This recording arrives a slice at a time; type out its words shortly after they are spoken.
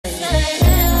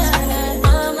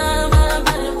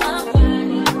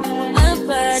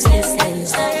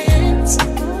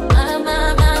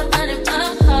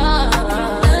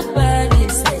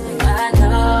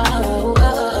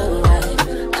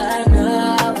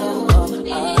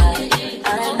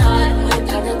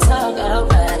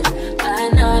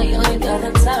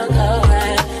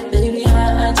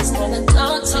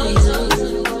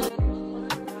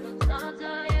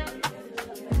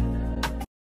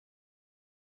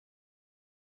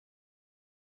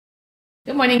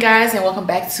Good morning, guys, and welcome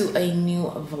back to a new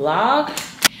vlog.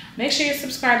 Make sure you're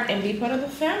subscribed and be part of the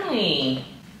family.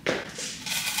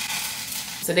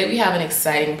 Today we have an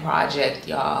exciting project,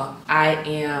 y'all. I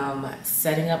am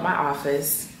setting up my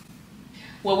office.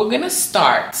 Well, we're gonna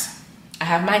start. I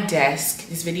have my desk.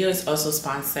 This video is also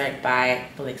sponsored by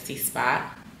Felixi Spot,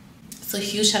 so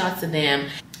huge shout out to them.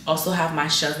 Also have my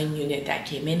shelving unit that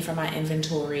came in for my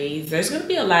inventories. There's gonna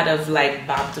be a lot of like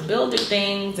Bob the Builder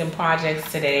things and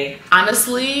projects today.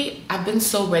 Honestly, I've been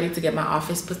so ready to get my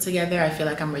office put together. I feel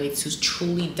like I'm ready to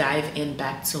truly dive in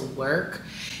back to work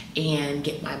and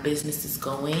get my businesses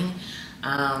going.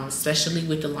 Especially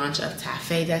with the launch of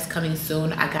Tafe that's coming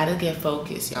soon. I gotta get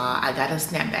focused, y'all. I gotta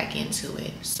snap back into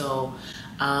it. So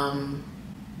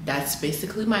that's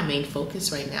basically my main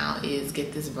focus right now, is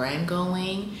get this brand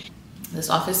going. This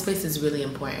office space is really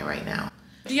important right now.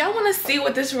 Do y'all want to see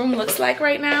what this room looks like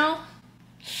right now?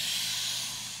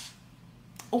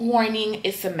 Warning,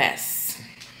 it's a mess.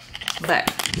 But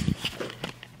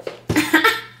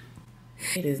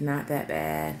it is not that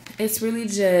bad. It's really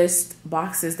just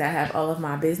boxes that have all of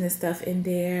my business stuff in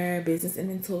there, business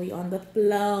inventory on the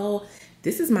floor.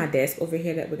 This is my desk over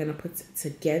here that we're gonna put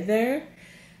together.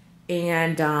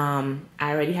 And I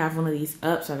already have one of these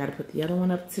up, so I gotta put the other one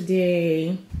up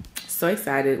today. So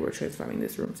excited we're transforming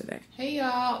this room today. Hey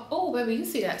y'all. Oh baby, you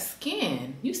see that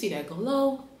skin? You see that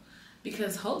glow?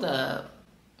 Because hold up.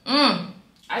 I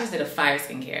just did a fire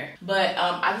skincare. But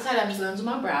I decided I'm just gonna do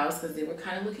my brows because they were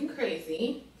kind of looking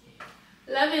crazy.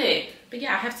 Loving it. But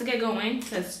yeah, I have to get going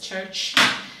because church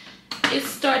is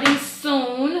starting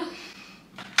soon.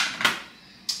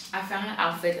 I found an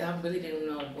outfit that I really didn't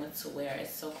know what to wear.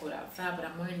 It's so cold outside, but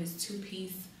I'm wearing this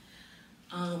two-piece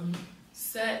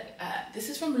set. This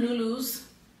is from Lulu's,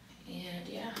 and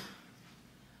yeah,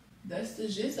 that's the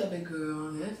gist of it,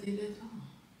 girl.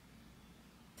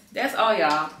 That's all,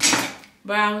 y'all.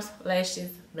 Brows,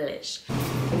 lashes, blush.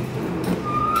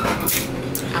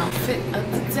 Outfit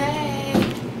of the day.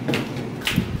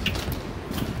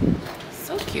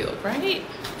 So cute, right?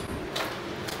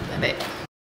 Love it.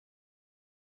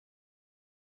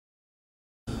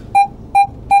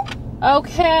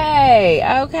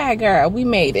 Okay, girl, we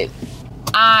made it.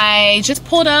 I just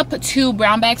pulled up to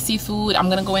Brown Bag Seafood. I'm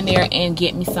gonna go in there and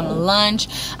get me some lunch.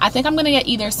 I think I'm gonna get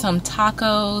either some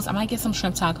tacos, I might get some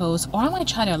shrimp tacos, or I'm gonna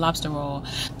try their lobster roll.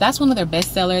 That's one of their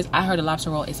best sellers. I heard the lobster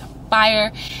roll is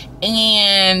fire,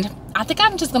 and I think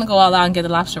I'm just gonna go all out and get the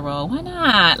lobster roll. Why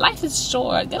not? Life is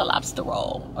short. Get a lobster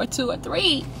roll, or 2 or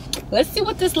 3. Let's see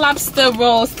what this lobster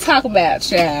roll's talk about,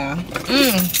 child.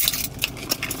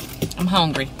 I'm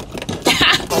hungry.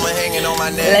 Hanging on my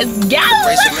neck. Let's go.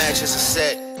 Racing match is a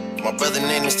set. My brother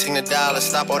name is Ting the Dollar.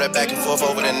 Stop all that back and forth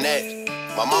over the net.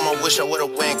 My mama wish I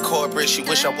would've went corporate. She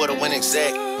wish I would've went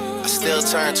exec. I still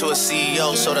turn to a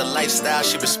CEO, so the lifestyle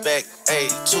she respect. Hey,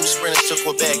 2 sprinters to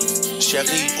Quebec.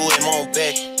 Cherie ou et mon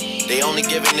bec. They only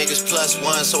giving niggas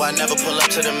 +1, so I never pull up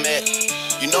to the Met.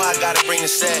 You know I gotta bring the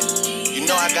set. You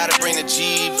know I gotta bring the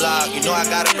G-Vlog. You know I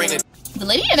gotta bring the... The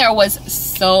lady in there was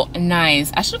so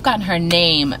nice. I should have gotten her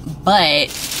name,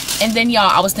 but... And then, y'all,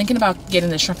 I was thinking about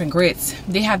getting the shrimp and grits.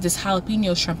 They have this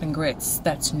jalapeno shrimp and grits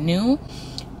that's new.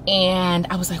 And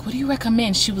I was like, what do you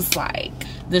recommend? She was like,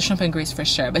 the shrimp and grits for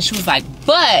sure. But she was like,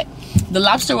 but the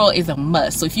lobster roll is a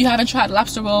must. So if you haven't tried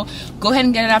lobster roll, go ahead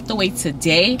and get it out the way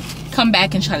today. Come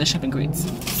back and try the shrimp and grits.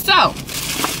 So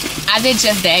I did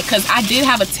just that because I did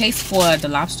have a taste for the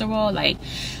lobster roll. Like,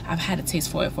 I've had a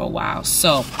taste for it for a while.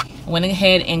 So I went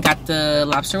ahead and got the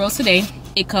lobster roll today.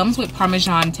 It comes with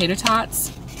Parmesan tater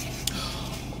tots.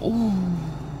 Ooh,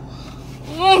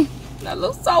 that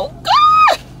looks so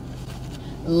good.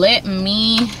 Let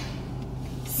me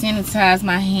sanitize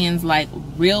my hands like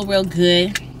real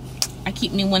good. I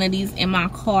keep me one of these in my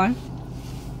car.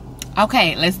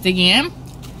 Okay, let's dig in.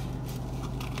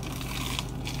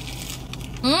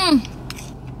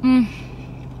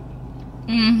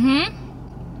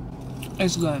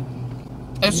 It's good.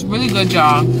 It's really good,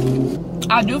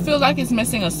 y'all. I do feel like it's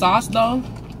missing a sauce though.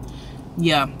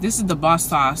 Yeah, this is the boss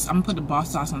sauce. I'm gonna put the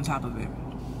boss sauce on top of it.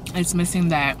 It's missing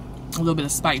that a little bit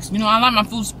of spice. You know, I like my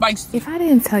food spicy. If I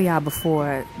didn't tell y'all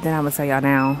before, then I'm gonna tell y'all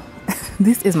now.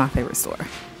 This is my favorite store.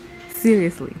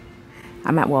 Seriously.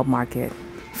 I'm at World Market.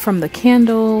 From the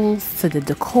candles to the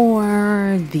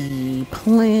decor, the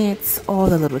plants, all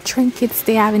the little trinkets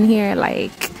they have in here,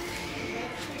 like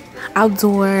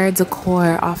outdoor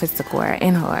decor, office decor,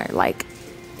 and her. Like,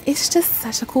 it's just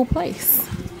such a cool place.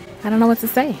 I don't know what to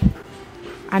say.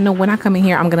 I know when I come in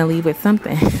here, I'm gonna leave with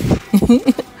something.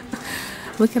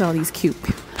 Look at all these cute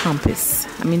pampas.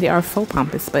 I mean, they are faux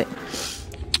pampas, but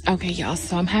Okay, y'all,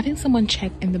 so I'm having someone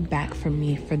check in the back for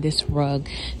me for this rug.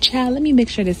 Child, let me make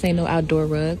sure this ain't no outdoor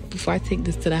rug before I take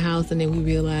this to the house and then we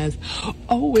realize,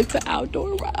 oh, it's an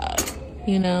outdoor rug.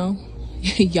 You know,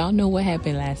 y'all know what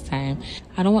happened last time.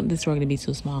 I don't want this rug to be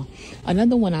too small.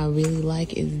 Another one I really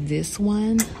like is this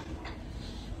one.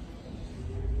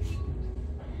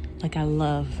 Like, I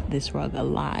love this rug a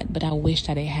lot, but I wish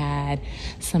that it had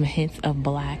some hints of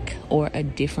black or a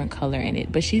different color in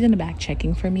it. But she's in the back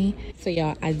checking for me. So,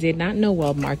 y'all, I did not know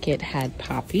World Market had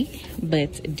poppy,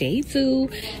 but day 2,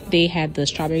 they had the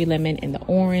strawberry lemon and the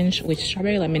orange, which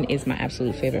strawberry lemon is my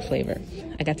absolute favorite flavor.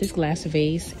 I got this glass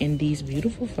vase and these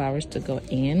beautiful flowers to go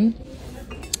in.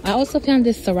 I also found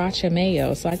this sriracha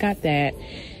mayo, so I got that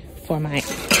for my...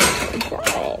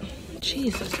 Girl,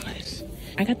 Jesus Christ.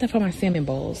 I got that for my salmon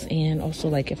bowls, and also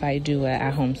like if I do a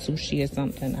at-home sushi or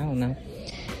something, I don't know.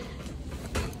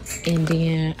 And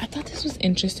then I thought this was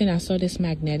interesting. I saw this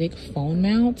magnetic phone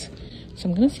mount, so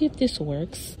I'm gonna see if this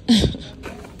works.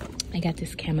 I got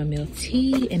this chamomile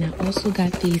tea, and I also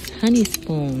got these honey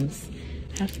spoons.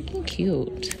 How freaking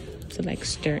cute to like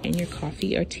stir in your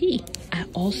coffee or tea. I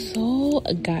also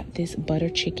got this butter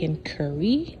chicken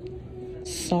curry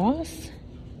sauce,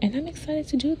 and I'm excited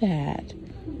to do that.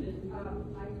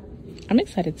 I'm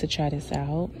excited to try this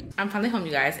out. I'm finally home,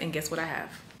 you guys, and guess what I have?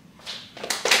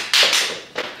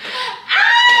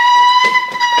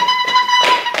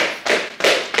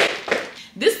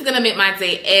 This is gonna make my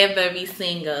day every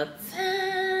single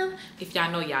time. If y'all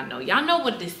know, y'all know. Y'all know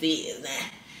what this is.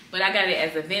 But I got it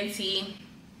as a venti.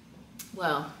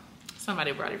 Well,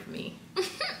 somebody brought it for me.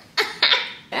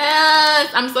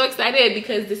 Yes, I'm so excited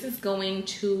because this is going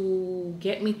to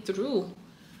get me through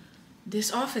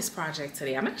this office project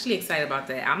today. I'm actually excited about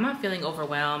that. I'm not feeling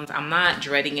overwhelmed. I'm not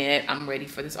dreading it. I'm ready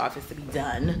for this office to be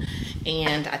done.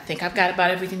 And I think I've got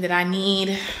about everything that I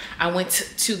need. I went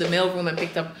to the mailroom and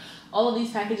picked up all of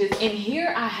these packages. And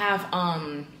here I have,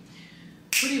 what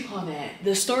do you call that?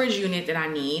 The storage unit that I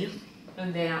need.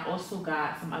 And then I also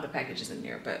got some other packages in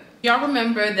there. But y'all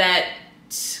remember that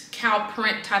cow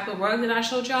print type of rug that I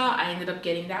showed y'all? I ended up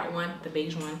getting that one, the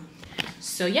beige one.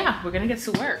 So yeah, we're gonna get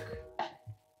to work.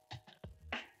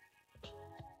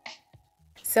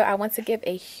 So I want to give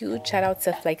a huge shout out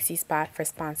to FlexiSpot for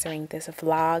sponsoring this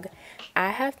vlog. I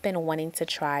have been wanting to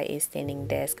try a standing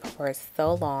desk for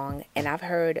so long, and I've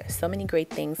heard so many great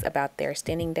things about their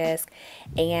standing desk,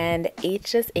 and it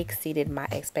just exceeded my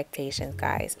expectations,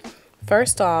 guys.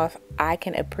 First off, I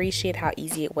can appreciate how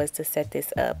easy it was to set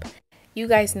this up. You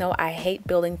guys know I hate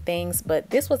building things,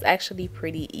 but this was actually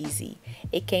pretty easy.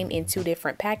 It came in 2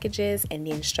 different packages and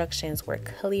the instructions were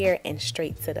clear and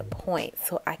straight to the point,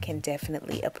 so I can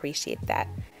definitely appreciate that.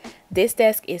 This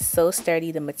desk is so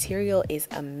sturdy. The material is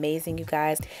amazing, you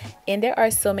guys, and there are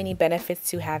so many benefits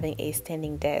to having a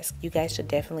standing desk. You guys should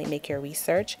definitely make your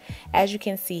research. As you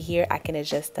can see here, I can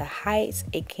adjust the height.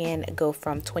 It can go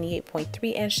from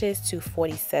 28.3 inches to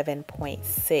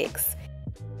 47.6.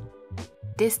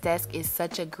 This desk is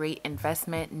such a great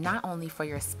investment, not only for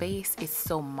your space, it's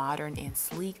so modern and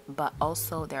sleek, but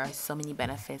also there are so many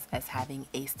benefits as having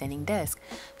a standing desk.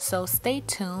 So stay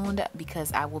tuned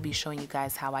because I will be showing you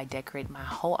guys how I decorate my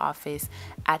whole office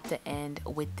at the end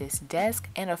with this desk.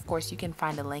 And of course, you can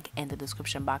find a link in the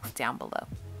description box down below.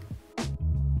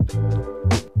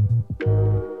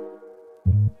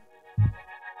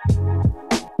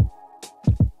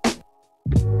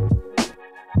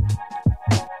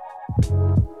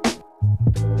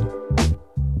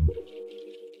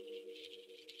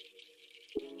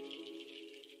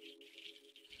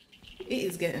 It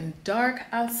is getting dark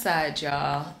outside,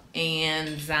 y'all,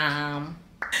 and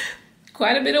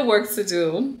quite a bit of work to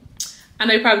do. I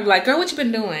know you're probably like, girl, what you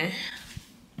been doing?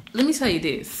 Let me tell you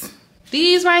this.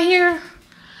 These right here,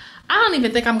 I don't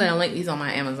even think I'm gonna link these on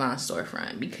my Amazon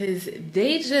storefront because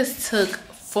they just took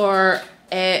forever.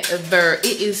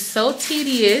 It is so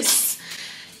tedious.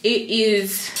 It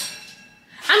is,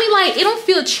 I mean, like, it don't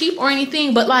feel cheap or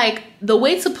anything, but like the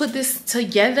way to put this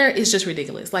together is just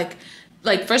ridiculous. Like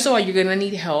first of all, you're gonna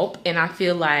need help, and I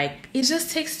feel like it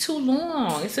just takes too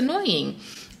long. It's annoying,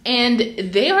 and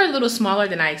they are a little smaller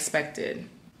than I expected.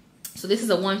 So this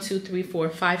is a 1, 2, 3, 4,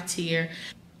 5 tier.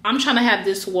 I'm trying to have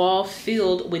this wall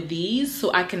filled with these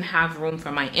so I can have room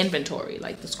for my inventory,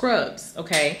 like the scrubs,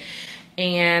 okay?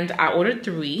 And I ordered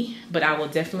 3, but I will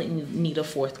definitely need a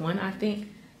 4th one, I think.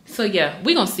 So yeah,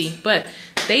 we gonna see, but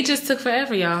they just took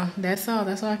forever, y'all. That's all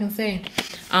I can say.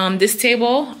 This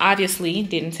table obviously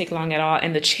didn't take long at all,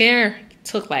 and the chair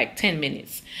took like 10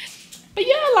 minutes. But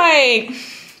yeah, like,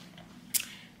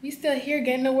 we still here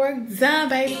getting the work done,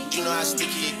 baby. You know how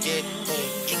sticky it get,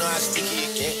 you know how sticky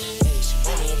it get. She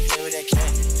want me to play with that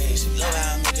cat, she love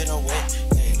how I make it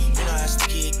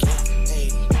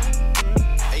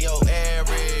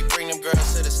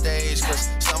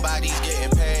Shawty's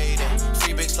getting paid and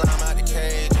free big slime out the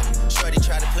cage. Shorty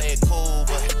tried to play it cool,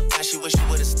 but now she wish she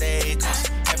would've stayed. Cause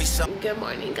every summer. Good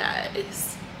morning,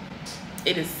 guys.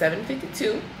 It is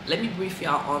 7:52. Let me brief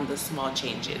y'all on the small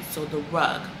changes. So the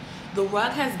rug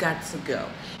has got to go.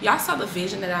 Y'all saw the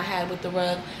vision that I had with the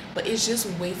rug, but it's just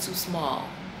way too small.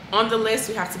 On the list,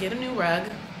 we have to get a new rug.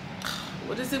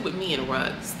 What is it with me and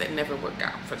rugs that never work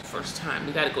out for the first time?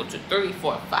 We gotta go to 3,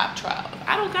 4, 5 trials.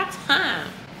 I don't got time.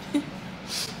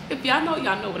 If y'all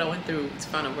know what I went through to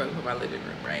find a rug for my living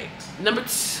room, right? Number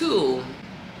 2,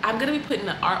 I'm gonna be putting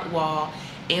the art wall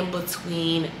in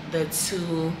between the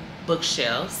 2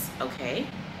 bookshelves, okay?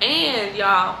 And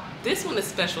y'all, this one is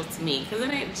special to me because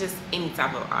it ain't just any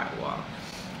type of art wall.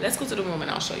 Let's go to the room and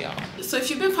I'll show y'all. So if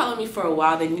you've been following me for a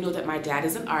while, then you know that my dad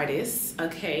is an artist,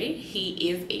 okay? He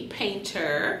is a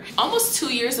painter. Almost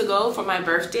 2 years ago for my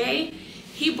birthday,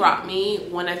 he brought me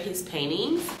one of his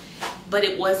paintings, but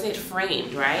it wasn't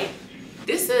framed, right?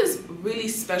 This is really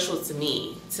special to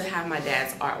me to have my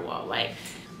dad's art wall. Like,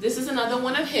 this is another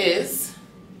one of his.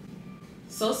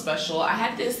 So special. I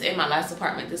had this in my last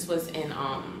apartment. This was in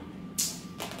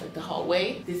like the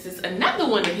hallway. This is another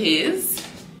one of his.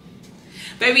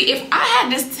 Baby, if I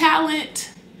had this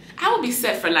talent, I would be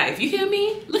set for life. You hear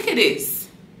me? Look at this.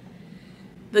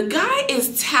 The guy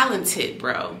is talented,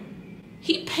 bro.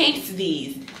 He paints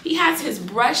these. He has his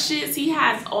brushes. He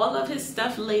has all of his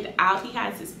stuff laid out. He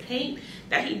has his paint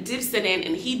that he dips it in,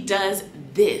 and he does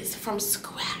this from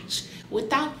scratch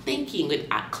without thinking, with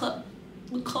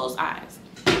closed eyes.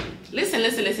 Listen.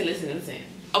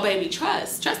 Oh, baby,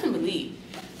 trust and believe.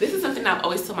 This is something I've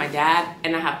always told my dad,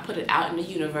 and I have put it out in the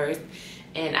universe,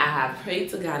 and I have prayed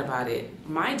to God about it.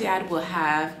 My dad will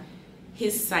have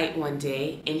his site one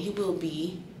day, and he will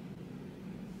be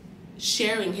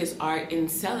sharing his art and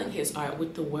selling his art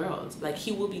with the world. Like,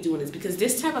 he will be doing this because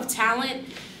this type of talent,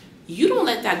 you don't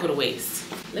let that go to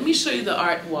waste. Let me show you the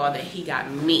art wall that he got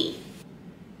me.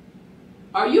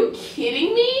 Are you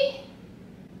kidding me?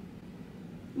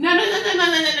 No.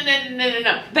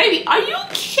 Baby, are you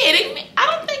kidding me? I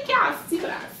don't think y'all see what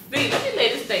I see. Let me lay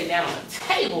this thing down on the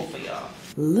table for y'all.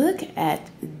 Look at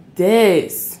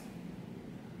this.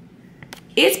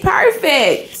 It's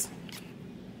perfect.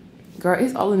 Girl,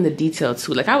 it's all in the detail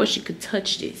too. Like, I wish you could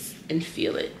touch this and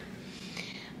feel it.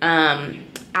 I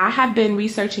have been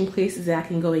researching places that I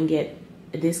can go and get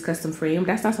this custom frame.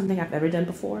 That's not something I've ever done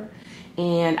before.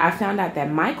 And I found out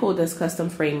that Michael does custom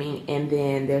framing, and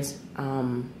then there's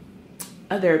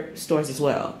other stores as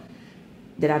well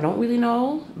that I don't really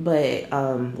know, but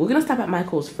we're gonna stop at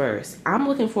Michael's first. I'm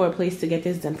looking for a place to get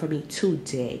this done for me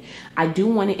today. I do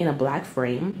want it in a black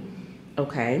frame,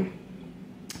 okay?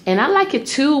 And I like it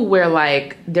too where,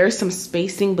 like, there's some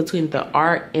spacing between the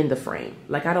art and the frame.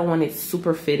 Like, I don't want it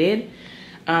super fitted.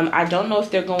 I don't know if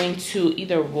they're going to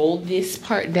either roll this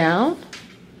part down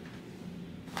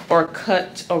or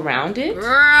cut around it. Girl,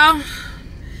 I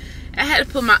had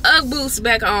to put my Ugg boots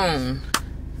back on.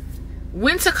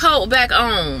 Winter coat back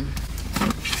on.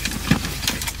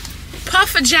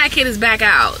 Puffer jacket is back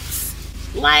out.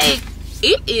 Like,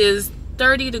 it is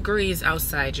 30 degrees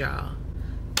outside, y'all.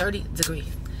 30 degrees.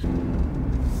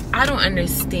 I don't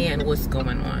understand what's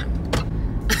going on.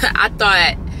 I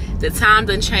thought the time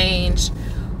done changed.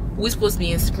 We're supposed to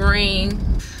be in spring.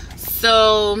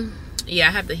 So, yeah,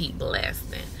 I have the heat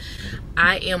blasting.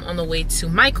 I am on the way to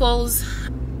Michael's.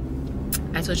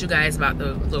 I told you guys about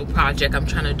the little project I'm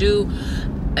trying to do.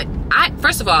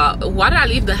 First of all, why did I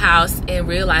leave the house and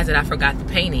realize that I forgot the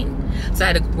painting? So I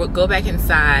had to go back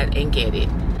inside and get it.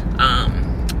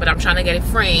 But I'm trying to get it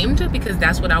framed because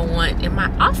that's what I want in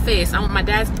my office. I want my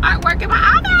dad's artwork in my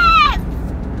office.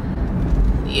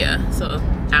 Yeah, so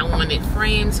I want it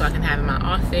framed so I can have it in my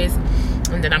office.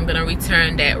 And then I'm gonna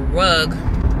return that rug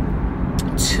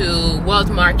to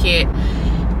World Market.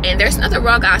 And there's another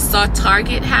rug I saw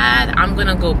Target had. I'm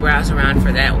gonna go browse around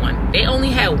for that one. They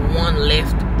only had one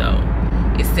left though.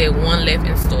 It said one left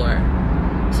in store.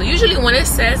 So usually when it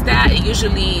says that, it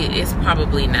usually is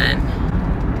probably none.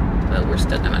 But we're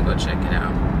still gonna go check it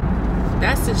out.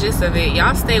 That's the gist of it.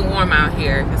 Y'all stay warm out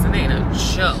here because it ain't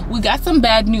a joke. We got some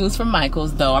bad news from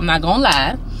Michael's though. I'm not gonna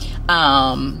lie.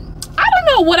 I don't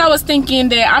know what I was thinking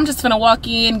that I'm just gonna walk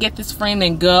in, get this framed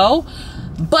and go.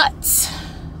 But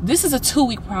this is a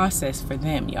 2-week process for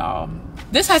them, y'all.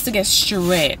 This has to get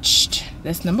stretched.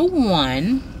 That's number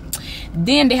 1.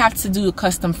 Then they have to do a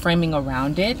custom framing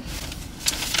around it.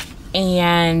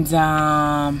 And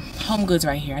Home Goods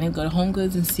right here. I need to go to Home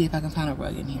Goods and see if I can find a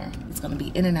rug in here. It's gonna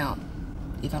be in and out.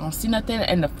 If I don't see nothing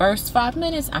in the first 5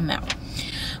 minutes, I'm out.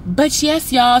 But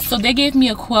yes, y'all, so they gave me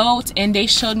a quote and they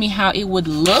showed me how it would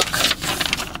look.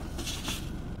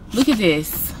 Look at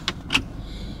this.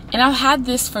 And I've had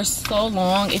this for so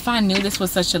long. If I knew this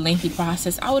was such a lengthy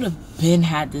process, I would have been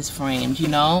had this framed, you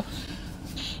know?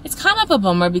 It's kind of a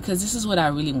bummer because this is what I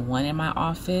really want in my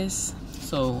office.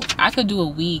 So I could do a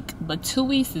week, but 2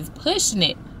 weeks is pushing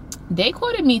it. They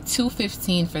quoted me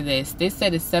 $215 for this. They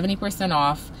said it's 70%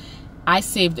 off. I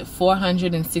saved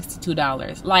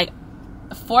 $462. Like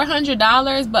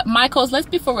 $400, but Michaels, let's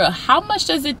be for real. How much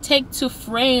does it take to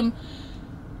frame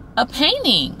a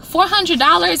painting?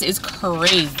 $400 is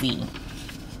crazy.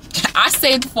 I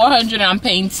saved $400 and I'm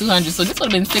paying $200, so this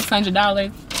would have been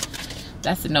 $600.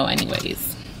 That's a no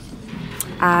anyways.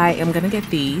 I am gonna get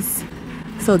these.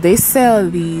 So they sell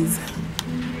these,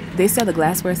 they sell the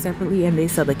glassware separately and they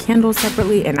sell the candles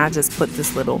separately, and I just put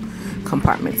this little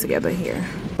compartment together here.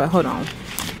 But hold on.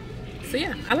 So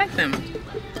yeah, I like them.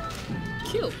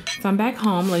 Cute. So I'm back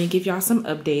home. Let me give y'all some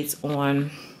updates on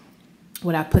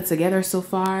what I put together so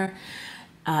far.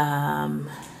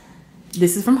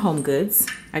 This is from Home Goods.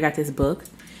 I got this book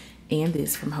and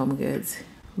this from Home Goods.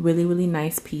 Really, really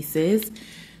nice pieces.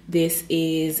 This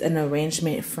is an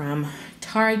arrangement from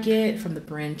Target from the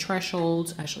brand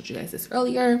Threshold. I showed you guys this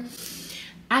earlier.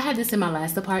 I had this in my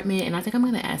last apartment, and I think I'm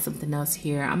gonna add something else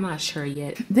here. I'm not sure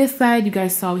yet. This side, you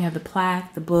guys saw we have the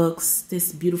plaque, the books,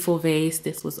 this beautiful vase.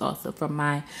 This was also from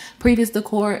my previous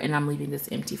decor, and I'm leaving this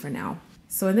empty for now.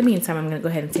 So in the meantime, I'm gonna go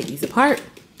ahead and take these apart,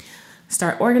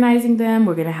 start organizing them.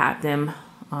 We're gonna have them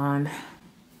on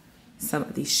some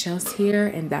of these shelves here,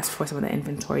 and that's for some of the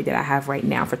inventory that I have right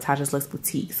now for Tasha's Luxe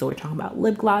Boutique. So we're talking about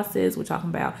lip glosses, we're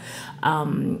talking about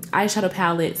eyeshadow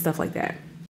palette, stuff like that.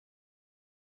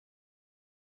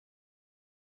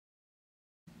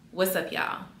 What's up,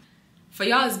 y'all? For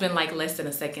y'all, it's been like less than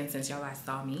a second since y'all last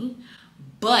saw me,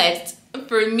 but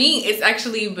for me, it's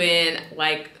actually been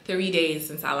like 3 days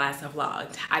since I last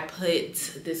vlogged. I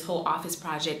put this whole office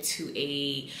project to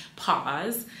a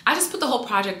pause. I just put the whole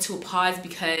project to a pause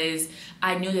because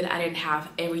I knew that I didn't have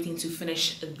everything to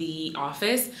finish the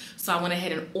office. So I went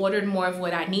ahead and ordered more of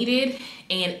what I needed,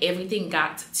 and everything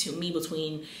got to me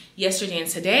between yesterday and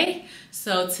today.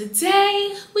 So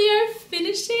today we are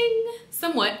finishing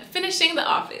the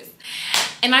office.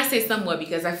 And I say somewhat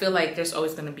because I feel like there's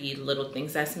always gonna be little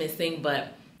things that's missing,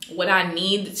 but what I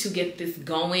need to get this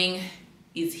going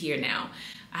is here now.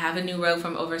 I have a new rug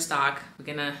from Overstock. We're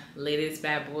gonna lay this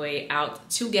bad boy out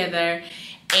together.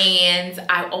 And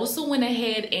I also went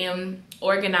ahead and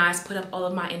organized, put up all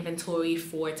of my inventory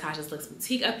for Tasha's Luxe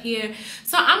Boutique up here.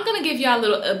 So I'm gonna give y'all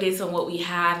little updates on what we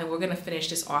have, and we're gonna finish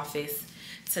this office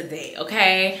today,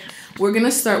 okay? We're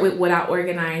gonna start with what I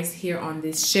organized here on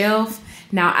this shelf.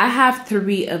 Now I have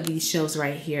 3 of these shelves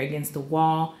right here against the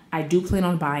wall. I do plan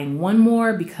on buying one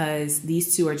more because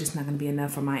these 2 are just not gonna be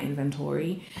enough for my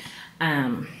inventory.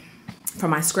 For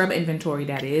my scrub inventory,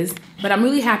 that is. But I'm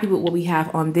really happy with what we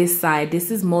have on this side. This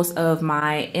is most of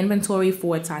my inventory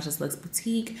for Tasha's Luxe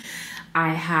Boutique.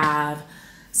 I have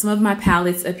some of my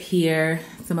palettes up here,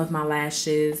 some of my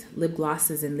lashes, lip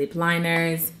glosses, and lip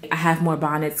liners. I have more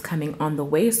bonnets coming on the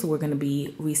way, so we're gonna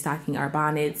be restocking our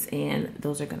bonnets, and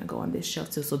those are gonna go on this shelf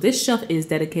too. So this shelf is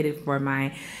dedicated for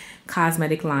my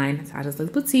cosmetic line, Tasha's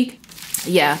Luxe Boutique.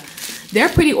 Yeah, they're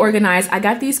pretty organized. I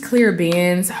got these clear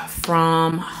bins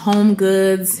from Home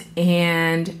Goods,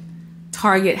 and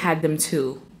Target had them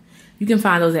too. You can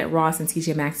find those at Ross and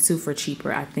TJ Maxx too for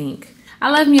cheaper, I think. I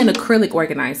love me an acrylic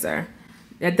organizer.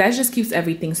 That just keeps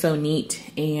everything so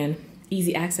neat and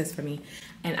easy access for me.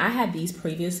 And I had these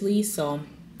previously, so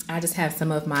I just have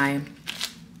some of my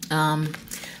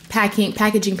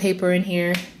packaging paper in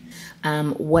here.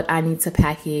 What I need to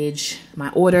package, my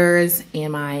orders,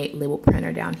 and my label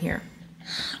printer down here.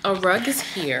 A rug is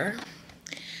here.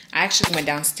 I actually went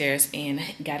downstairs and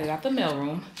got it out the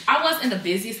mailroom. I was in the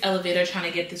busiest elevator trying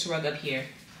to get this rug up here.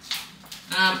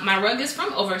 My rug is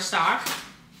from Overstock.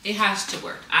 It has to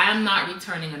work. I am not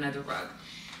returning another rug.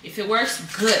 If it works,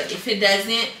 good. If it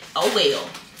doesn't, oh well.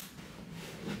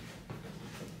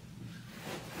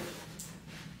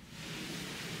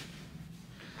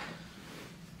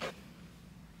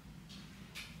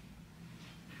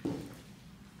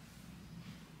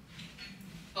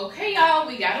 Okay, y'all,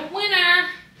 we got a winner.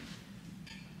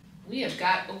 We have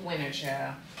got a winner,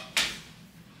 child.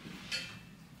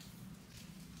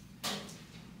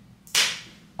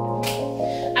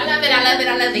 I love it, I love it,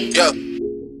 I love it. Yeah.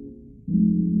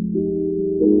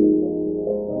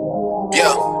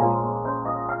 Yeah.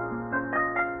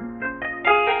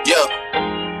 Yeah.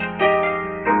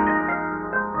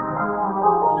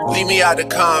 Leave me out the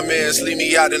comments, leave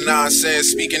me out the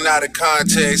nonsense. Speaking out of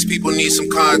context, people need some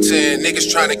content. Niggas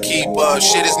trying to keep up,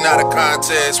 shit is not a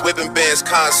contest. Whipping bands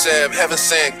concept, heaven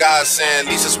sent, God sent. At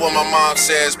least that's what my mom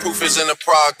says, proof is in the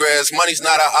progress. Money's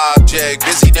not an object,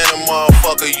 busy than a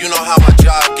motherfucker. You know how my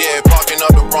job get, barking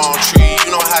up the wrong tree.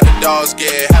 You know how the dogs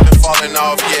get, haven't fallen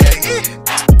off yet.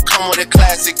 Come with a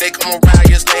classic, they come around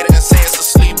years later and say it's a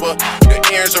sleeper. The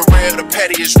ears are real, the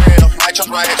petty is real. Might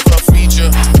jump right into a feature.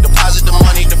 Deposit the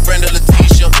money to Brenda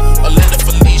Leticia, or Linda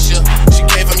Felicia. She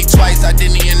gave it me twice, I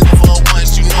didn't even know her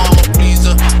once. You know I'm a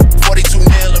pleaser. 42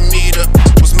 millimeter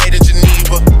was made in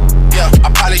Geneva. Yeah,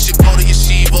 I probably should go to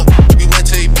Yeshiva. We went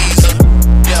to Ibiza.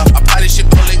 Yeah, I probably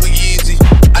should go link with Yeezy.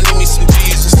 I need me some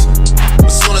Jesus.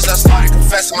 As soon as I started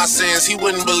confessing my sins, he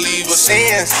wouldn't believe us.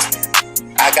 Sins.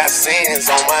 I got sins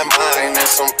on my mind and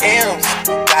some M's.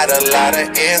 Got a lot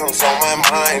of M's on my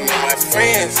mind and my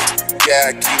friends. Yeah,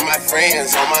 I keep my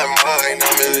friends on my mind.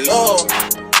 I'm in love.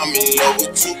 I'm in love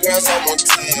with 2 girls at one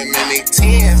time and they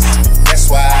 10s.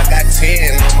 That's why I got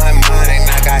 10 on my mind.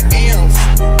 I got M's.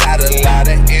 Got a lot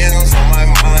of M's on my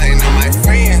mind and my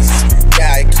friends.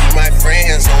 Yeah, I keep my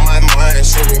friends on my mind.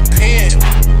 Should repent.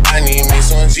 I need me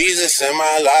some Jesus in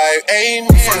my life. Amen.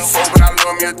 From the phone, but I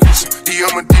love me a threesome. He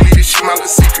on my dilly, this shit my little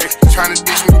secret. Trying to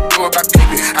dish me, blow up, I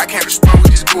peep it. I can't respond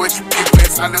with this boys, you pick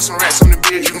it. If I left some rats on the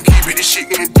bed, you can keep it. This shit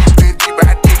getting deeper and deeper.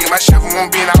 I dig it. My shovel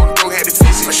won't be in, I wanna go ahead and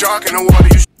fix it. A shark in the water,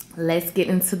 you. Let's get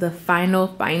into the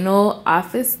final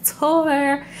office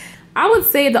tour. I would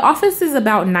say the office is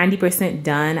about 90%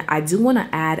 done. I do want to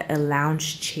add a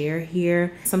lounge chair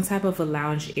here, some type of a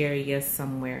lounge area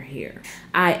somewhere here.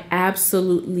 I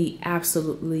absolutely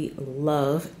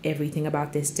love everything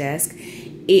about this desk.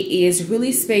 It is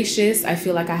really spacious. I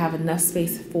feel like I have enough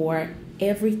space for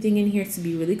everything in here to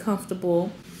be really comfortable.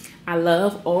 I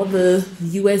love all the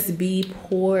USB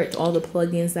port, all the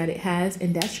plugins that it has,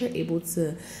 and that you're able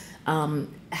to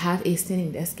have a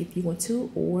standing desk if you want to,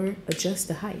 or adjust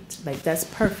the height. Like, that's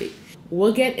perfect.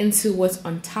 We'll get into what's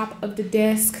on top of the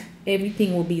desk.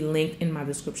 Everything will be linked in my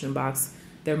description box.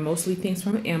 They're mostly things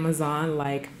from Amazon,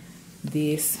 like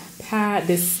this pad,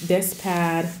 this desk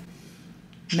pad,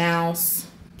 mouse,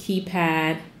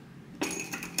 keypad.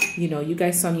 You know, you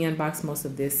guys saw me unbox most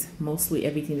of this. Mostly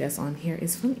everything that's on here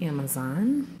is from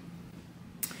Amazon.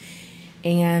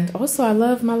 And also, I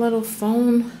love my little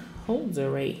phone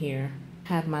holder right here.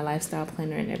 Have my lifestyle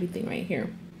planner and everything right here.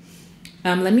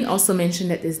 Let me also mention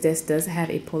that this desk does have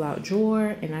a pull-out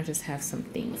drawer, and I just have some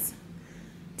things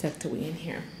tucked away in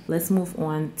here. Let's move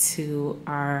on to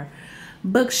our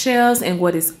bookshelves and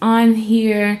what is on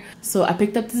here. So I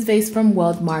picked up this vase from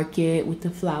World Market with the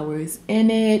flowers in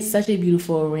it. Such a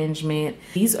beautiful arrangement.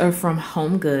 These are from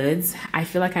Home Goods. I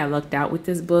feel like I lucked out with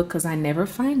this book because I never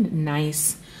find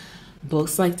nice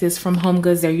books like this from Home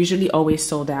Goods. They're usually always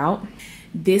sold out.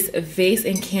 This vase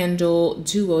and candle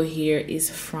duo here is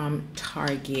from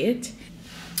Target.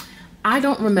 I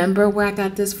don't remember where I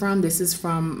got this from. This is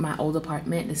from my old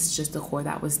apartment. This is just decor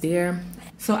that was there.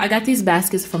 So I got these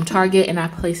baskets from Target and I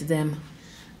placed them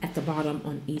at the bottom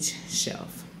on each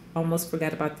shelf. Almost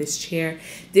forgot about this chair.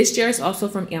 This chair is also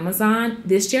from Amazon.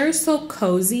 This chair is so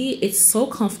cozy. It's so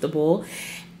comfortable.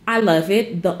 I love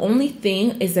it. The only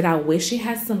thing is that I wish it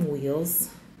had some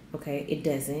wheels. Okay, it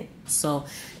doesn't. So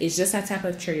it's just that type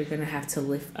of chair you're gonna have to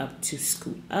lift up to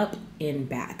scoot up and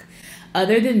back.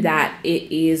 Other than that,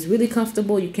 it is really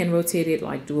comfortable. You can rotate it,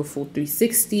 like do a full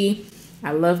 360.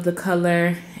 I love the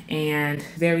color and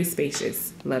very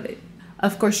spacious. Love it.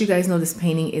 Of course, you guys know this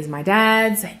painting is my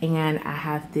dad's, and I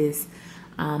have this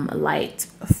light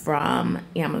from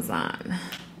Amazon.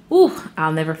 Ooh,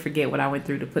 I'll never forget what I went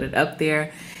through to put it up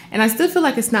there. And I still feel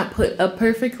like it's not put up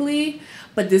perfectly,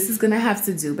 but this is gonna have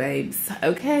to do, babes.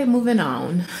 Okay, moving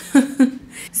on.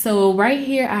 So right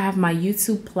here, I have my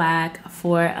YouTube plaque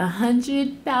for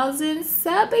 100,000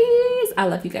 subbies. I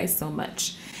love you guys so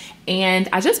much. And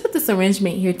I just put this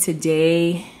arrangement here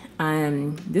today.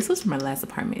 This was from my last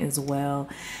apartment as well.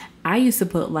 I used to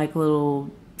put like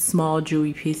little small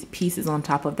jewelry pieces on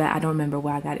top of that. I don't remember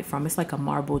where I got it from. It's like a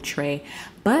marble tray,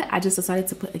 but I just decided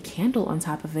to put a candle on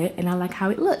top of it, and I like how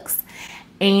it looks.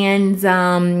 And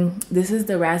this is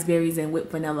the raspberries and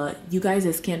whipped vanilla. You guys,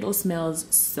 this candle smells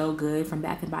so good from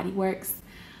Bath and Body Works.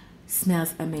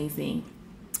 Smells amazing.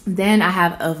 Then I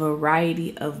have a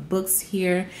variety of books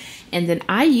here, and then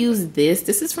I use this.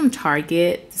 This is from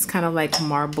Target. It's kind of like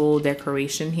marble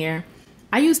decoration here.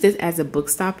 I use this as a book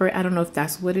stopper. I don't know if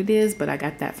that's what it is, but I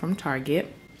got that from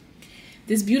Target.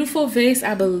 This beautiful vase,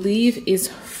 I believe, is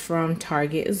from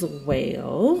Target as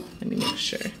well. Let me make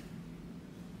sure.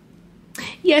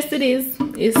 Yes, it is.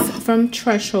 It's from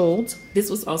Threshold. This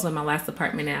was also in my last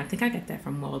apartment, and I think I got that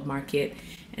from World Market.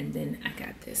 And then I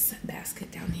got this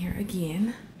basket down here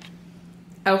again.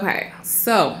 Okay,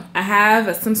 so I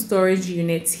have some storage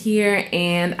units here,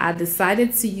 and I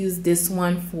decided to use this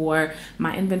one for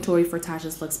my inventory for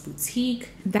Tasha's Luxe Boutique.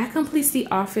 That completes the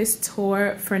office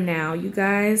tour for now, you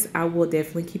guys. I will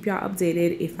definitely keep y'all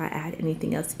updated if I add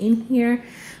anything else in here,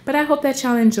 but I hope that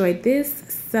y'all enjoyed this.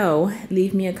 So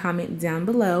leave me a comment down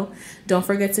below. Don't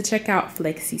forget to check out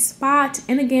Flexi Spot,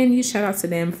 and again, huge shout out to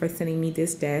them for sending me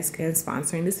this desk and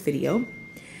sponsoring this video.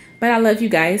 But I love you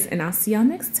guys, and I'll see y'all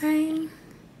next time.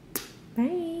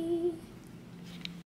 Bye.